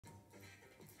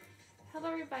Hello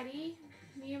everybody,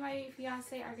 me and my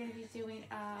fiance are going to be doing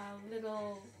a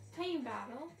little team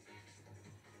battle.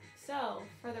 So,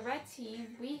 for the red team,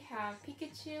 we have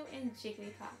Pikachu and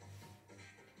Jigglypuff.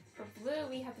 For blue,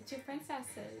 we have the two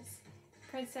princesses,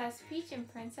 Princess Peach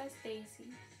and Princess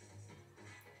Daisy.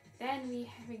 Then we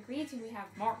have in green team, we have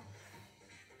Marth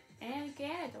and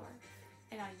Ganondorf.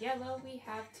 And on yellow, we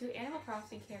have two Animal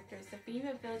Crossing characters, the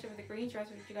female villager with the green dress,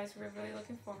 which you guys were really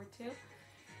looking forward to,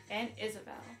 and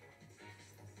Isabelle.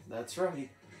 That's right.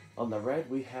 On the red,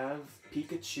 we have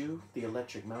Pikachu, the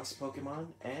electric mouse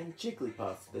Pokemon, and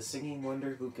Jigglypuff, the singing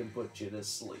wonder who can put you to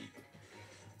sleep.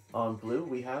 On blue,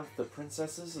 we have the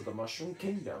princesses of the Mushroom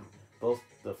Kingdom, both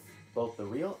the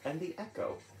real and the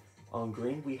Echo. On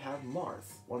green, we have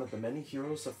Marth, one of the many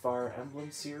heroes of Fire Emblem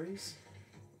series,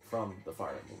 from the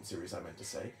Fire Emblem series I meant to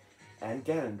say, and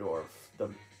Ganondorf, the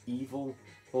evil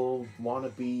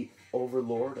wannabe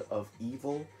overlord of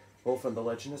evil, both from the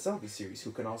Legend of Zelda series,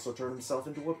 who can also turn himself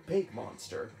into a pig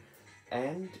monster.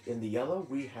 And in the yellow,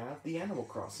 we have the Animal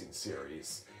Crossing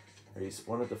series. He's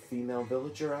one of the female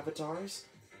villager avatars,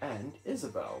 and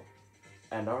Isabelle.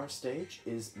 And our stage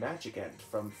is Magicant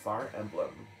from Fire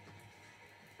Emblem.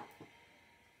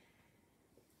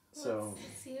 So,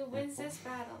 let's see who wins this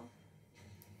battle.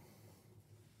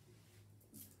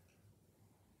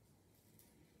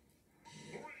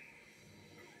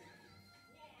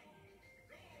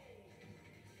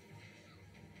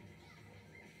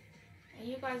 And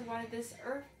you guys wanted this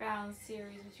Earthbound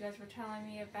series, which you guys were telling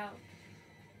me about,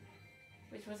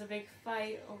 which was a big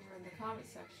fight over in the comment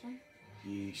section.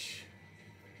 yeesh.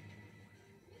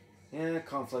 Yeah,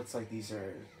 conflicts like these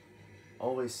are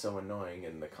always so annoying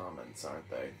in the comments, aren't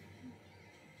they?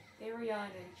 They were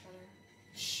yelling at each other.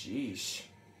 Sheesh.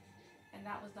 And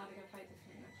that was not a good fight to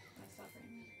finish my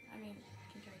suffering. I mean,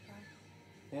 can you try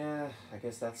that? Yeah, I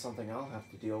guess that's something I'll have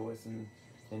to deal with in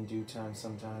due time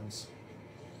sometimes.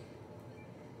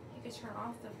 You can turn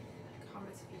off the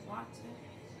comments if you want to.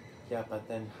 Yeah, but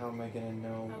then how am I gonna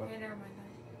know what... Okay, never mind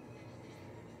that.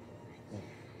 Yeah.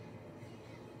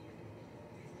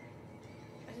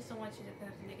 I just don't want you to put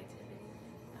up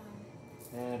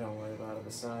negativity. Don't worry about it.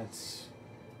 Besides,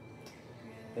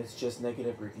 Yeah. it's just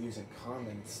negative reviews and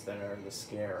comments that are the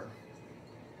scare.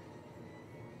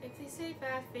 If they say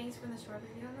bad things from the store, but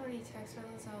if you don't know any text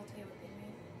files, I'll tell you what they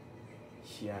mean.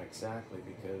 Yeah, exactly,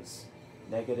 because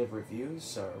negative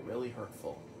reviews are really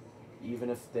hurtful. Even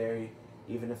if they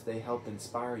help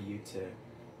inspire you to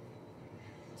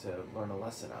learn a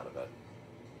lesson out of it.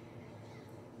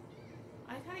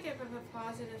 I kind of get rid of the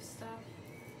positive stuff.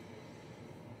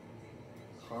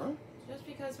 Huh? Just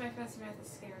because my friend Samantha's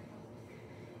scared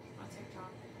on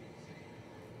TikTok.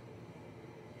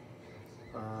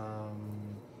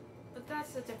 But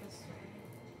that's a different story.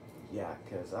 Yeah,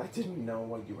 because I didn't know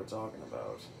what you were talking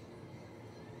about.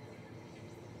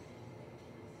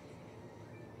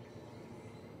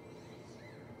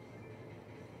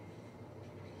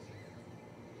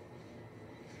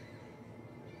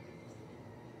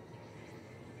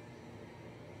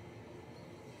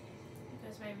 You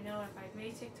guys maybe know if I've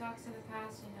made TikToks in the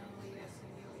past, you know, you guys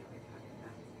know what we're talking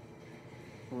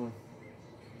about.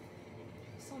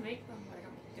 I still make them, but I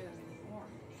don't do them anymore.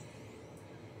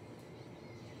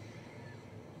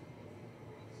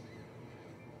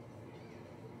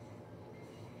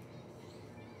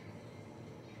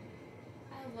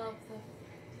 I love the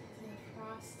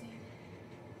frosting.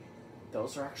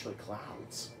 Those are actually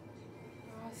clouds.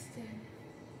 Frosting.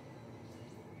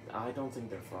 I don't think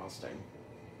they're frosting.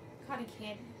 Cotton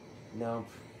candy. Nope.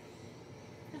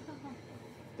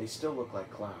 They still look like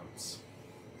clouds.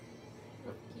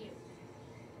 Look cute.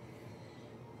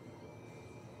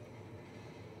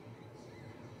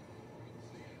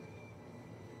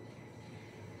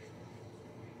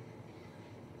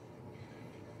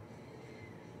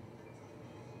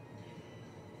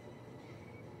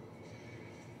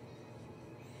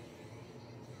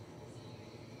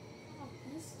 Oh,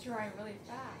 this is drying really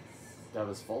fast. That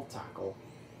was Volt Tackle.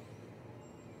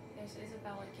 There's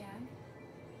Isabelle again.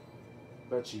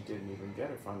 But she didn't even get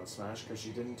her final smash because she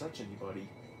didn't touch anybody.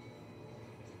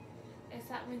 Is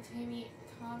that when Timmy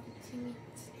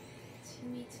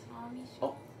Tommy?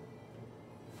 Oh.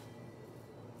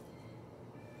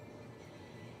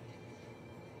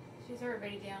 She's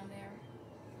everybody down there.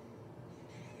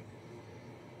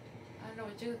 I don't know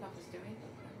what Jigglypuff was doing,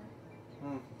 but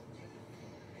whatever.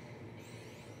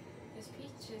 There's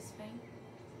Peach's thing.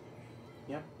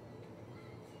 Yep.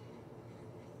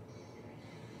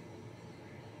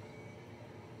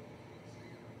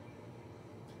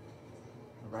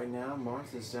 Right now,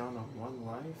 Martha's down on 1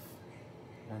 life,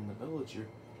 and the villager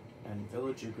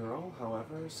girl,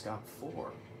 however, has got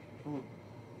 4. Hmm.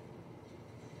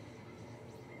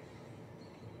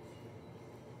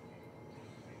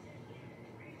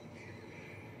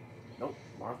 Nope,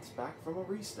 Marth's back from a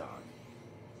restock.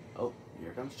 Oh,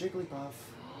 here comes Jigglypuff.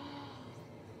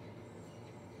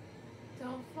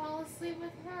 Don't fall asleep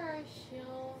with her.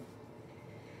 She'll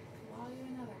claw you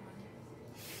another one.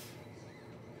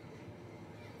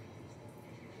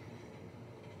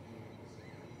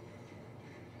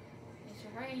 And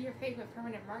she'll write in your face with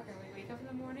permanent marker. When you wake up in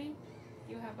the morning,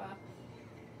 you have a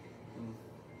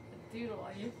doodle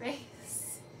on your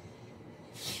face.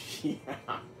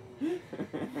 Yeah.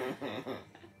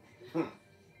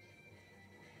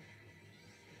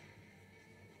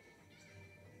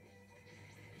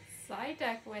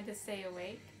 Psyduck went to stay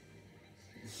awake.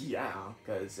 Yeah,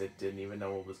 because it didn't even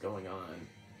know what was going on.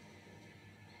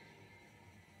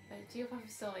 But Jigglypuff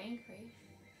was still angry.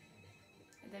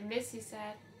 And then Missy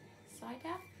said,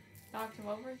 Psyduck? Knocked him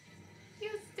over.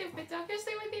 You stupid duck, you're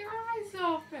sleeping with your eyes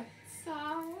open.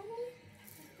 Sorry.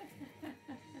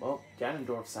 Well,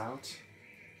 Ganondorf's out.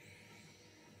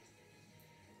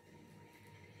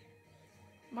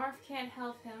 Marth can't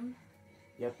help him.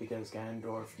 Yep, because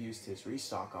Ganondorf used his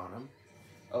restock on him.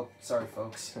 Oh, sorry,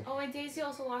 folks. Oh, and Daisy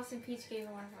also lost and Peach gave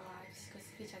her one of her lives, because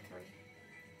Peach had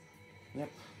 3.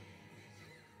 Yep.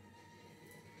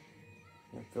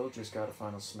 Yep, Villager's got a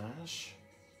final smash,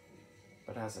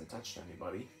 but hasn't touched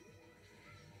anybody.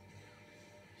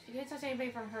 She can't touch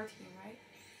anybody from her team, right?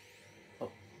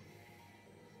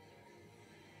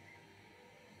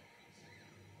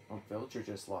 Oh, Villager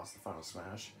just lost the final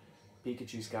smash.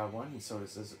 Pikachu's got one, and so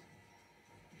does his...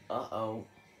 Uh-oh.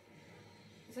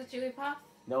 Is that Jigglypuff?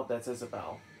 Nope, that's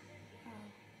Isabelle. Oh.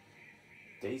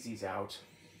 Daisy's out.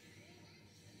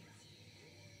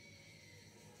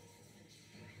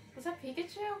 Was that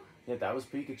Pikachu? Yeah, that was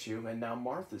Pikachu, and now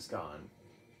Martha's gone.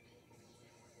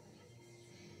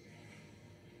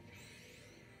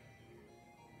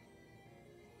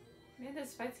 Man,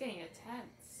 this fight's getting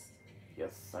intense. You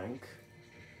think?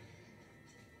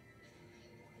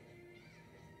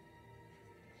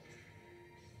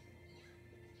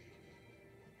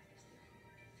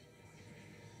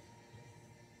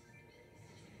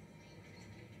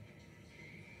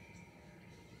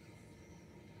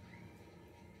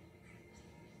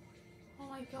 Oh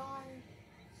my god.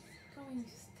 It's going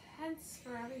tense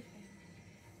for everything.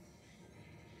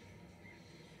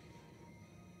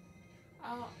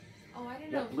 Oh, I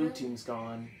didn't know. Yep, blue team's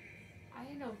gone. I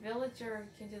didn't know Villager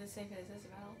can do the same thing as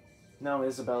Isabelle. No,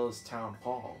 Isabelle is Town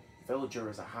Hall. Villager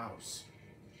is a house.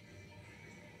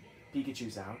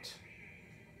 Pikachu's out.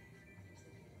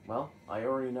 Well, I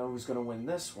already know who's gonna win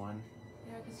this one.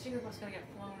 Yeah, because Jigglypuff's gonna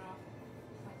get blown off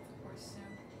like the course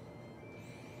soon.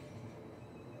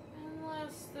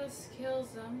 Unless this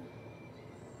kills him.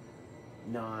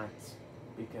 Not,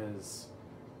 because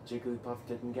Jigglypuff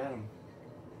didn't get him.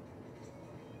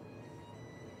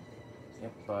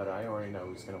 Yep, but I already know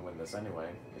who's gonna win this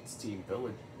anyway. It's Team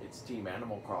Village. It's Team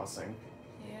Animal Crossing.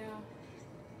 Yeah.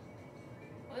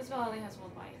 Well, Isabelle only has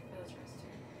one bite. Villager has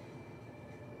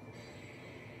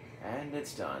 2. And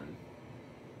it's done.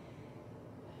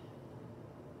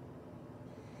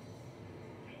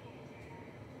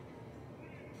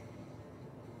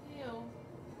 Ew.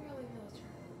 Really, Villager.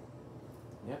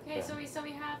 Yep. Okay, so we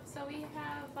have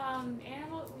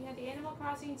the Animal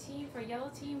Crossing team for Yellow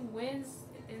Team wins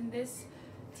in this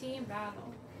team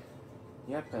battle.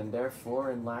 Yep, and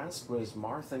therefore in last was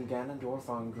Marth and Ganondorf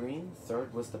on green.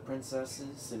 Third was the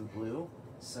princesses in blue.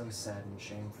 So sad and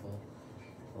shameful.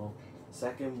 Well,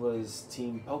 second was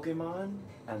Team Pokemon,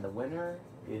 and the winner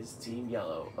is Team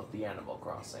Yellow of the Animal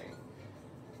Crossing.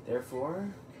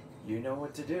 Therefore, you know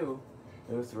what to do.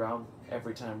 Throughout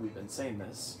every time we've been saying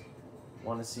this.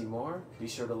 Want to see more? Be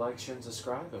sure to like, share, and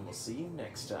subscribe, and we'll see you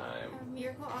next time. Have a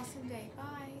miracle awesome day.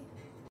 Bye.